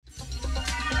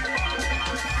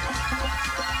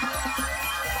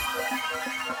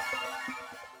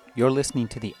You're listening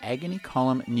to the Agony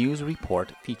Column News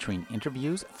Report featuring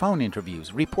interviews, phone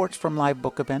interviews, reports from live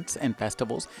book events and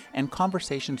festivals, and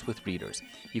conversations with readers.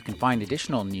 You can find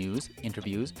additional news,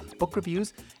 interviews, book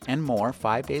reviews, and more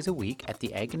 5 days a week at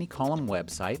the Agony Column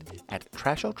website at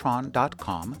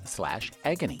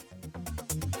trashotron.com/agony.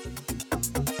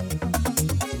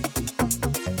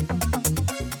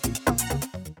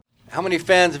 How many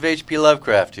fans of H.P.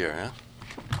 Lovecraft here, huh?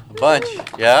 A bunch,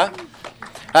 yeah?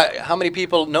 How many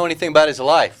people know anything about his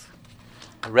life?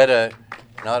 Read a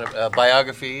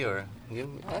biography or?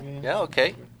 Yeah,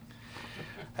 okay.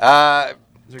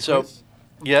 So,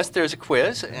 yes, there's a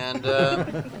quiz, and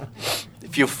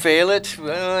if you fail it,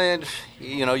 well,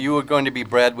 you are going to be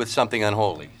bred with something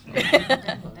unholy.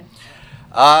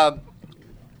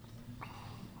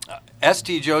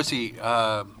 S.T. Josie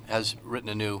has written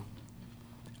a new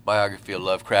biography of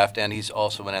Lovecraft, and he's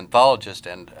also an anthologist,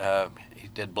 and he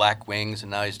did Black Wings,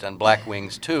 and now he's done Black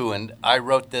Wings 2, and I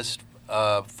wrote this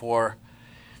for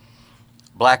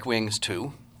Black Wings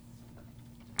 2,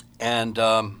 and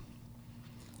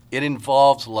it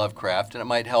involves Lovecraft, and it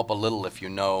might help a little if you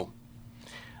know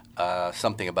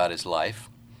something about his life.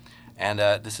 And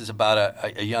this is about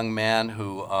a young man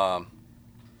who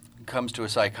comes to a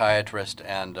psychiatrist,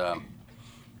 and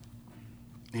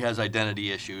he has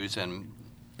identity issues, and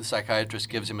the psychiatrist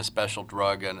gives him a special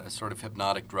drug, and a sort of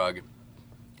hypnotic drug,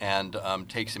 and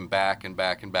takes him back and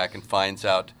back and back, and finds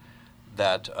out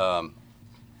that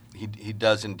he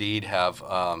does indeed have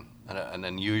an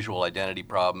unusual identity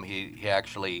problem. He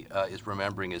actually is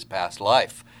remembering his past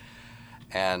life.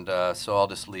 And so I'll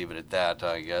just leave it at that,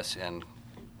 I guess, and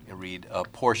read a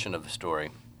portion of the story.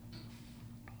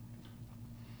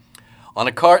 On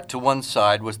a cart to one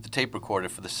side was the tape recorder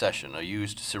for the session, a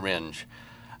used syringe,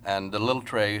 and the little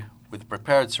tray with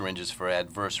prepared syringes for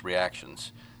adverse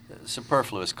reactions.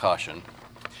 Superfluous caution.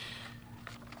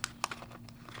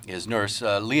 His nurse,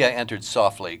 Leah, entered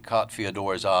softly, caught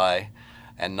Fyodor's eye,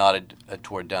 and nodded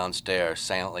toward downstairs,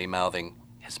 silently mouthing,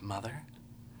 "His mother?"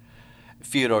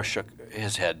 Fyodor shook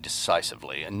his head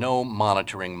decisively, and no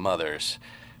monitoring mothers.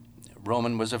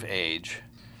 Roman was of age.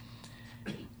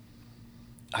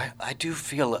 I do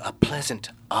feel a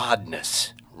pleasant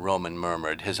oddness, Roman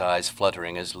murmured, his eyes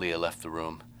fluttering as Leah left the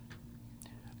room.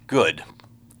 "Good,"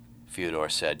 Fyodor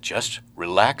said. "Just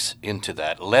relax into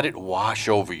that. Let it wash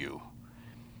over you."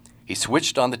 He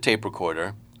switched on the tape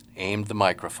recorder, aimed the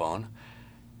microphone.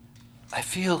 "I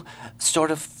feel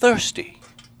sort of thirsty,"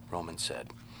 Roman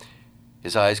said.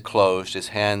 His eyes closed, his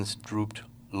hands drooped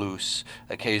loose,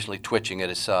 occasionally twitching at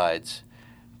his sides.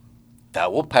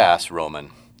 "That will pass,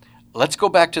 Roman. Let's go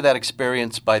back to that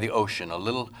experience by the ocean a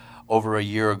little over a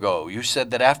year ago. You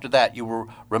said that after that you were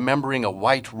remembering a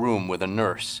white room with a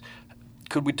nurse.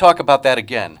 Could we talk about that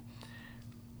again?"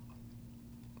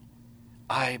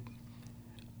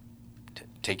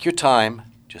 Take your time.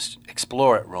 Just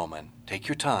explore it, Roman. Take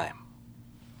your time.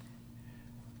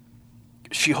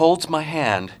 "She holds my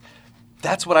hand.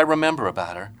 That's what I remember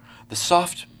about her. The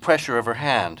soft pressure of her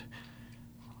hand.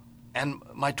 And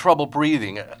my trouble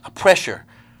breathing, a pressure,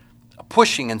 a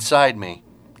pushing inside me,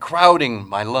 crowding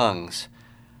my lungs.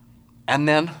 And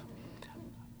then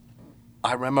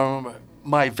I remember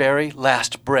my very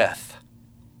last breath.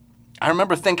 I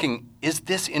remember thinking, is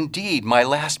this indeed my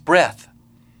last breath?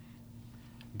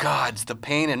 Gods, the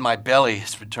pain in my belly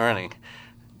is returning.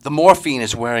 The morphine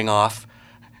is wearing off.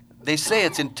 They say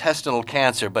it's intestinal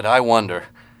cancer, but I wonder.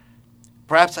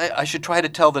 Perhaps I should try to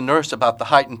tell the nurse about the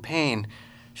heightened pain.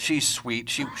 She's sweet.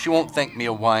 She won't think me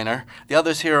a whiner. The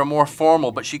others here are more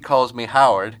formal, but she calls me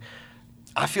Howard.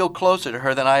 I feel closer to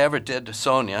her than I ever did to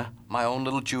Sonia, my own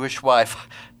little Jewish wife.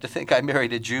 To think I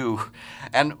married a Jew.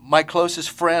 And my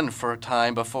closest friend for a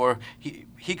time before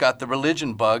he got the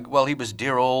religion bug. Well, he was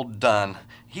dear old Dunn.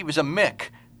 He was a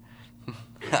Mick.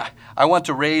 I want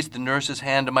to raise the nurse's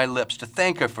hand to my lips to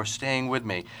thank her for staying with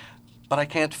me, but I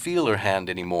can't feel her hand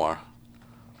anymore.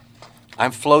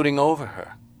 I'm floating over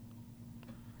her.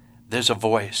 There's a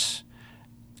voice,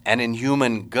 an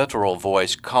inhuman guttural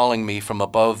voice calling me from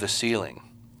above the ceiling,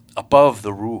 above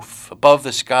the roof, above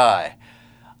the sky.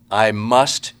 I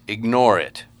must ignore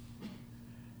it.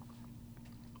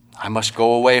 I must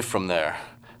go away from there,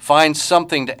 find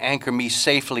something to anchor me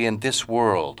safely in this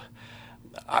world.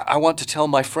 I want to tell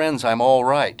my friends I'm all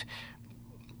right.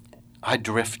 I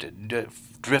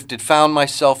drifted, found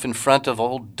myself in front of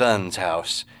old Dunn's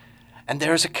house. And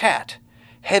there's a cat,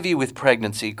 heavy with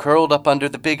pregnancy, curled up under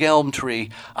the big elm tree.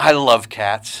 I love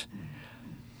cats.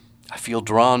 I feel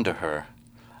drawn to her.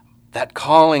 That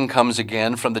calling comes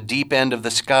again from the deep end of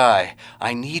the sky.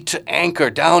 I need to anchor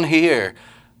down here.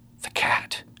 The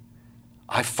cat.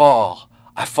 I fall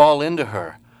into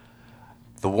her.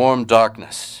 the warm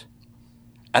darkness,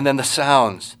 and then the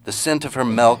sounds, the scent of her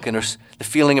milk and the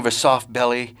feeling of her soft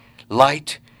belly,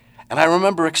 light. And I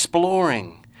remember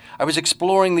exploring. I was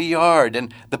exploring the yard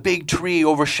and the big tree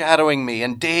overshadowing me,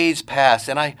 and days pass,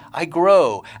 and I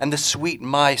grow, and the sweet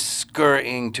mice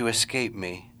scurrying to escape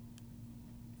me.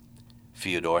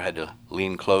 Fyodor had to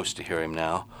lean close to hear him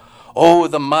now. Oh,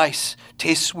 the mice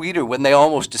taste sweeter when they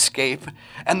almost escape,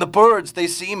 and the birds, they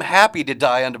seem happy to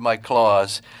die under my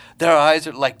claws. Their eyes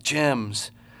are like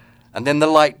gems. And then the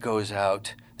light goes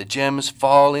out. The gems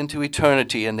fall into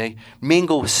eternity, and they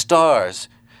mingle with stars.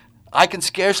 I can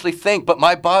scarcely think, but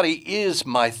my body is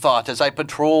my thought as I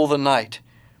patrol the night.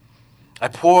 I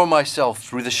pour myself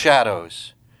through the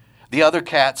shadows. The other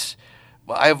cats,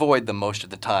 well, I avoid them most of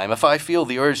the time. If I feel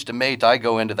the urge to mate, I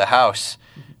go into the house.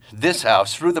 This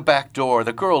house, through the back door,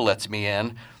 the girl lets me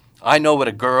in. I know what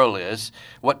a girl is,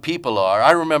 what people are.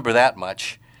 I remember that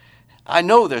much. I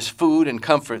know there's food and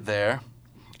comfort there.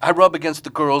 I rub against the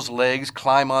girl's legs,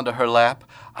 climb onto her lap.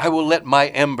 I will let my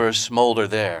embers smolder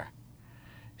there.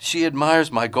 She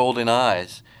admires my golden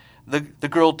eyes. The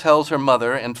girl tells her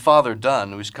mother and Father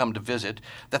Dunn, who's come to visit,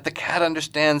 that the cat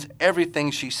understands everything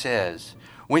she says.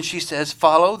 When she says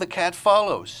follow, the cat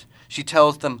follows. She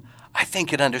tells them, I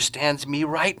think it understands me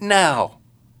right now.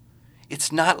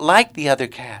 It's not like the other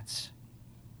cats.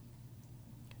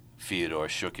 Fyodor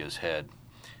shook his head.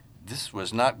 This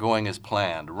was not going as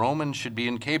planned. Roman should be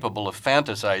incapable of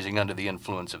fantasizing under the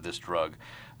influence of this drug.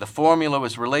 The formula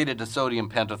was related to sodium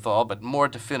pentothal, but more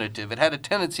definitive. It had a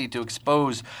tendency to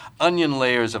expose onion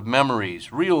layers of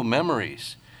memories, real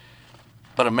memories.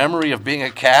 But a memory of being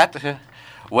a cat?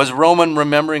 Was Roman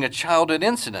remembering a childhood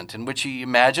incident in which he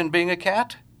imagined being a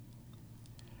cat?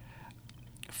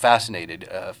 Fascinated,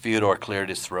 Fyodor cleared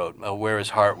his throat, where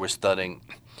his heart was thudding.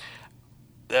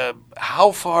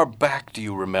 How far back do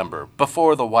you remember?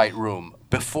 Before the White Room?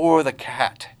 Before the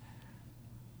cat?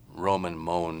 Roman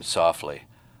moaned softly.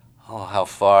 Oh, how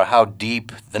far, how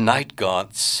deep, the night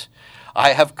gaunts.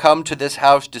 I have come to this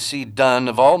house to see Dunn.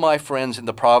 Of all my friends in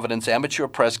the Providence Amateur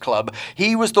Press Club,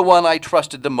 he was the one I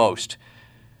trusted the most.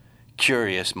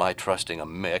 Curious, my trusting a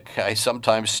Mick. I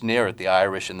sometimes sneer at the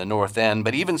Irish in the North End,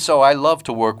 but even so, I love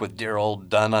to work with dear old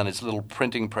Dunn on his little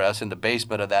printing press in the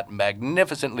basement of that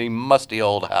magnificently musty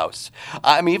old house.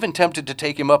 I'm even tempted to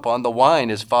take him up on the wine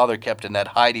his father kept in that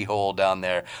hidey-hole down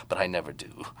there, but I never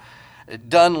do.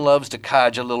 Dunn loves to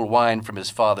cadge a little wine from his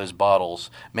father's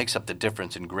bottles, makes up the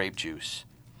difference in grape juice.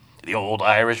 The old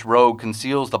Irish rogue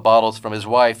conceals the bottles from his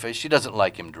wife. She doesn't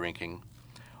like him drinking.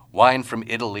 Wine from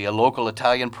Italy, a local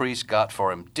Italian priest got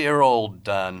for him. Dear old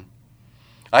Dunn.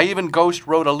 I even ghost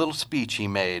wrote a little speech he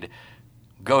made.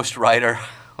 Ghost writer.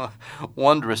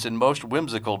 Wondrous and most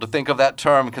whimsical to think of that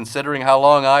term, considering how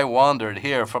long I wandered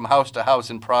here from house to house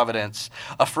in Providence,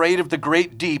 afraid of the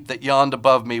great deep that yawned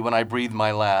above me when I breathed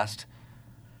my last.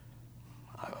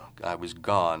 I was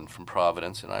gone from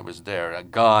Providence, and I was there.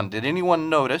 Gone. Did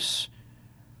anyone notice?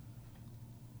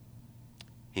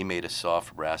 He made a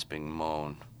soft, rasping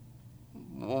moan.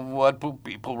 What will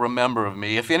people remember of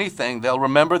me? If anything, they'll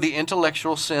remember the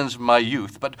intellectual sins of my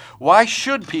youth. But why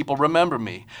should people remember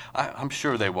me? I'm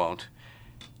sure they won't.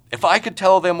 If I could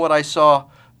tell them what I saw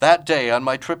that day on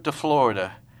my trip to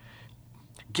Florida,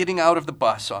 getting out of the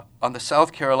bus on the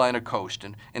South Carolina coast,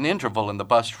 and an interval in the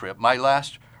bus trip, my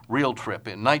last real trip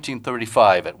in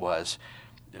 1935 it was.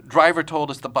 The driver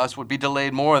told us the bus would be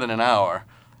delayed more than an hour.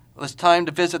 It was time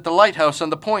to visit the lighthouse on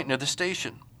the point near the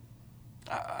station.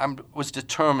 I was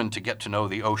determined to get to know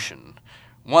the ocean,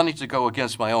 wanting to go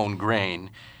against my own grain.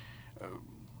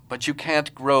 But you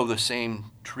can't grow the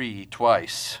same tree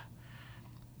twice.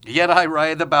 Yet I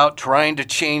writhe about trying to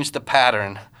change the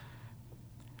pattern.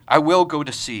 I will go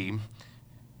to sea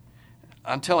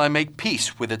until I make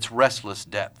peace with its restless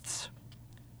depths.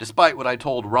 Despite what I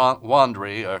told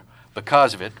Wandry, or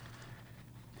because of it,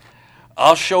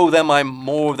 I'll show them I'm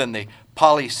more than the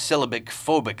polysyllabic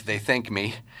phobic they think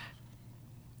me.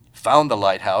 Found the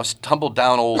lighthouse, tumbled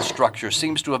down old structure,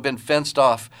 seems to have been fenced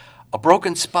off. A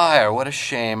broken spire, what a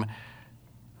shame.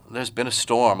 There's been a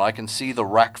storm. I can see the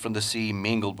wreck from the sea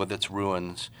mingled with its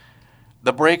ruins.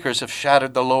 The breakers have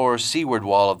shattered the lower seaward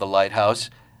wall of the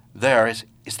lighthouse. There, is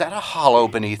that a hollow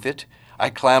beneath it? I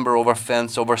clamber over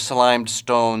fence, over slimed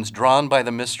stones, drawn by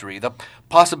the mystery, the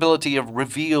possibility of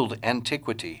revealed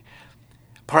antiquity.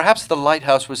 Perhaps the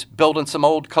lighthouse was built in some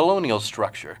old colonial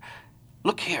structure.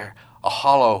 Look here, a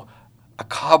hollow, a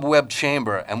cobwebbed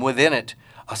chamber, and within it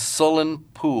a sullen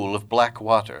pool of black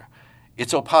water,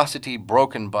 its opacity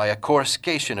broken by a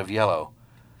coruscation of yellow.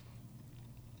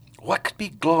 What could be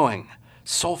glowing,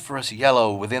 sulphurous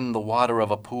yellow within the water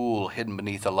of a pool hidden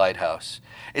beneath a lighthouse.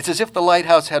 It's as if the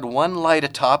lighthouse had one light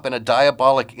atop and a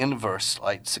diabolic inverse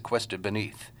light sequestered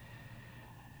beneath.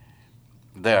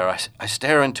 There, I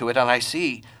stare into it, and I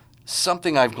see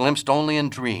something I've glimpsed only in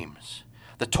dreams.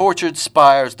 The tortured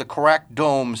spires, the cracked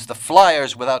domes, the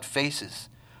flyers without faces.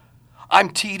 I'm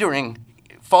teetering,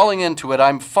 falling into it.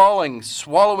 I'm falling,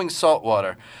 swallowing salt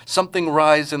water. Something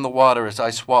writhes in the water as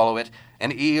I swallow it.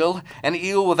 An eel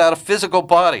without a physical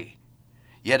body.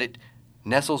 Yet it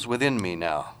nestles within me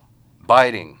now,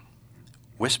 biting,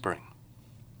 whispering.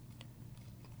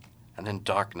 And then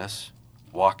darkness,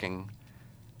 walking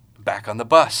back on the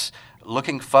bus,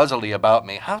 looking fuzzily about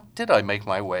me. How did I make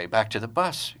my way back to the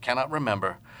bus? Cannot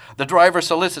remember. The driver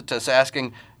solicitous,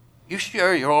 asking, "You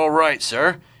sure you're all right,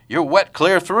 sir? You're wet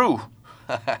clear through."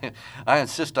 I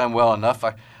insist I'm well enough.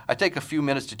 I take a few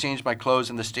minutes to change my clothes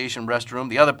in the station restroom.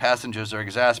 The other passengers are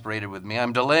exasperated with me.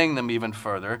 I'm delaying them even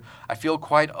further. I feel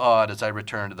quite odd as I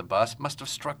return to the bus. Must have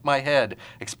struck my head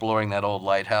exploring that old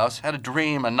lighthouse. Had a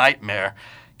dream, a nightmare.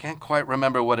 Can't quite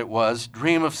remember what it was.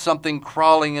 Dream of something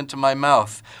crawling into my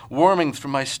mouth, worming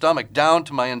through my stomach, down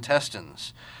to my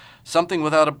intestines. Something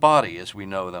without a body as we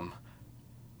know them.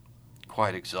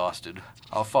 Quite exhausted.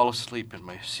 I'll fall asleep in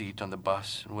my seat on the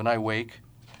bus, and when I wake,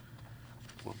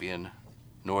 we'll be in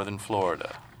northern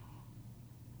Florida.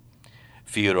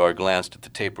 Fyodor glanced at the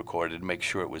tape recorder to make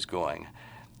sure it was going.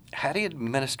 Had he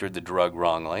administered the drug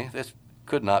wrongly, this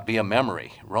could not be a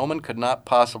memory. Roman could not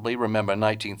possibly remember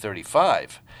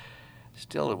 1935.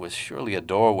 Still, it was surely a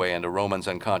doorway into Roman's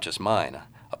unconscious mind.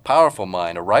 A powerful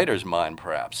mind, a writer's mind,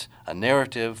 perhaps. A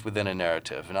narrative within a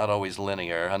narrative, not always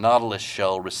linear, a Nautilus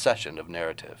shell recession of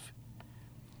narrative.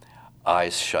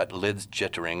 Eyes shut, lids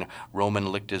jittering,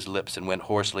 Roman licked his lips and went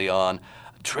hoarsely on.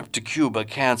 Trip to Cuba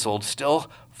canceled.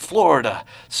 Still, Florida.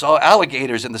 Saw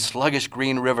alligators in the sluggish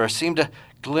green river. Seemed to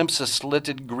glimpse a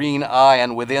slitted green eye,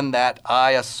 and within that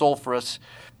eye a sulphurous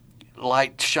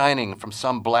light shining from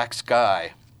some black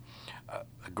sky.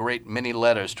 A great many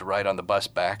letters to write on the bus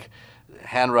back.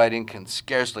 Handwriting can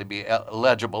scarcely be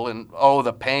legible, and oh,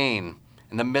 the pain.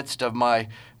 In the midst of my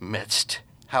midst,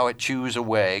 how it chews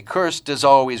away. Cursed as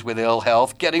always with ill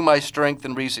health, getting my strength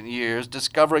in recent years,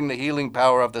 discovering the healing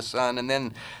power of the sun, and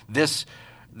then this,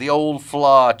 the old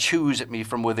flaw, chews at me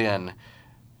from within.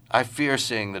 I fear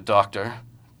seeing the doctor,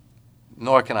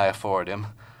 nor can I afford him.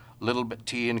 Little bit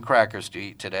tea and crackers to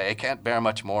eat today. Can't bear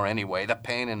much more anyway. The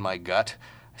pain in my gut.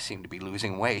 I seem to be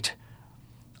losing weight.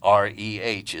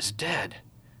 R.E.H. is dead.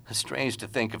 It's strange to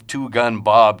think of Two-Gun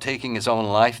Bob taking his own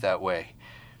life that way.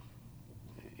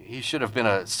 He should have been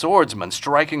a swordsman,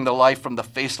 striking the life from the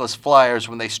faceless flyers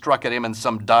when they struck at him in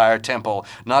some dire temple,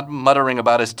 not muttering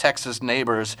about his Texas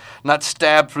neighbors, not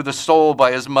stabbed through the soul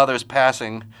by his mother's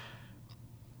passing.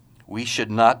 We should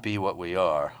not be what we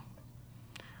are.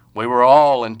 We were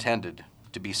all intended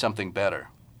to be something better,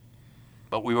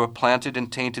 but we were planted in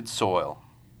tainted soil,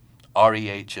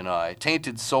 R.E.H. and I,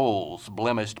 tainted souls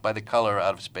blemished by the color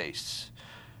out of space.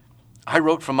 I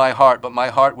wrote from my heart, but my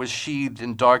heart was sheathed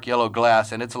in dark yellow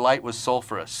glass, and its light was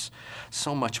sulphurous.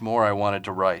 So much more I wanted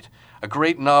to write. A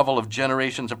great novel of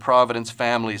generations of Providence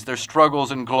families, their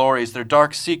struggles and glories, their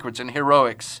dark secrets and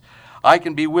heroics. I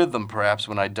can be with them, perhaps,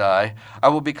 when I die. I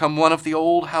will become one of the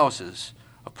old houses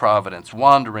of Providence,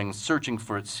 wandering, searching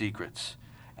for its secrets.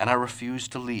 And I refuse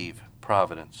to leave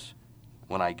Providence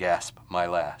when I gasp my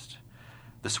last.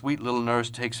 The sweet little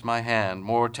nurse takes my hand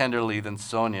more tenderly than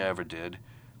Sonia ever did.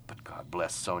 But God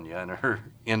bless Sonia and her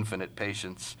infinite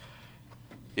patience.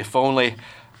 If only...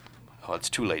 Oh, it's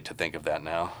too late to think of that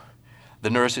now. The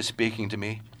nurse is speaking to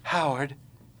me. "Howard,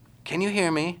 can you hear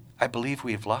me? I believe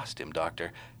we've lost him,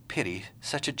 Doctor. Pity,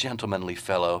 such a gentlemanly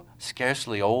fellow,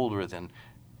 scarcely older than..."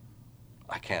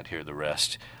 I can't hear the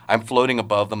rest. I'm floating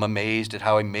above them, amazed at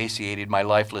how emaciated my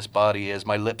lifeless body is,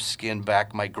 my lips skinned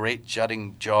back, my great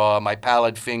jutting jaw, my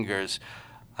pallid fingers.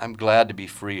 I'm glad to be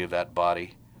free of that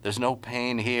body. There's no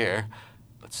pain here,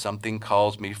 but something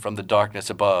calls me from the darkness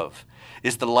above.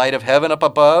 Is the light of heaven up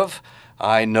above?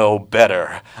 I know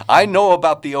better. I know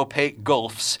about the opaque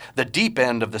gulfs, the deep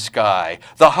end of the sky,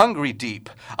 the hungry deep.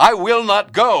 I will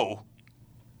not go.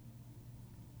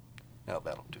 Well,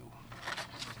 that'll do.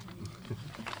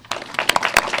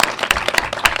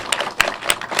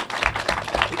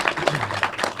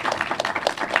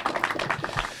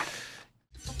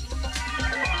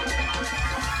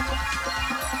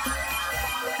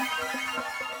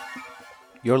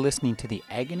 You're listening to the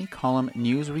Agony Column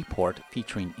News Report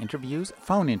featuring interviews,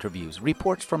 phone interviews,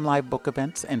 reports from live book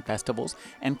events and festivals,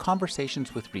 and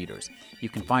conversations with readers. You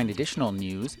can find additional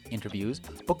news, interviews,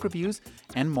 book reviews,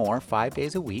 and more 5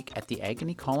 days a week at the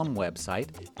Agony Column website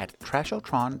at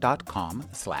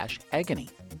trashotron.com/agony.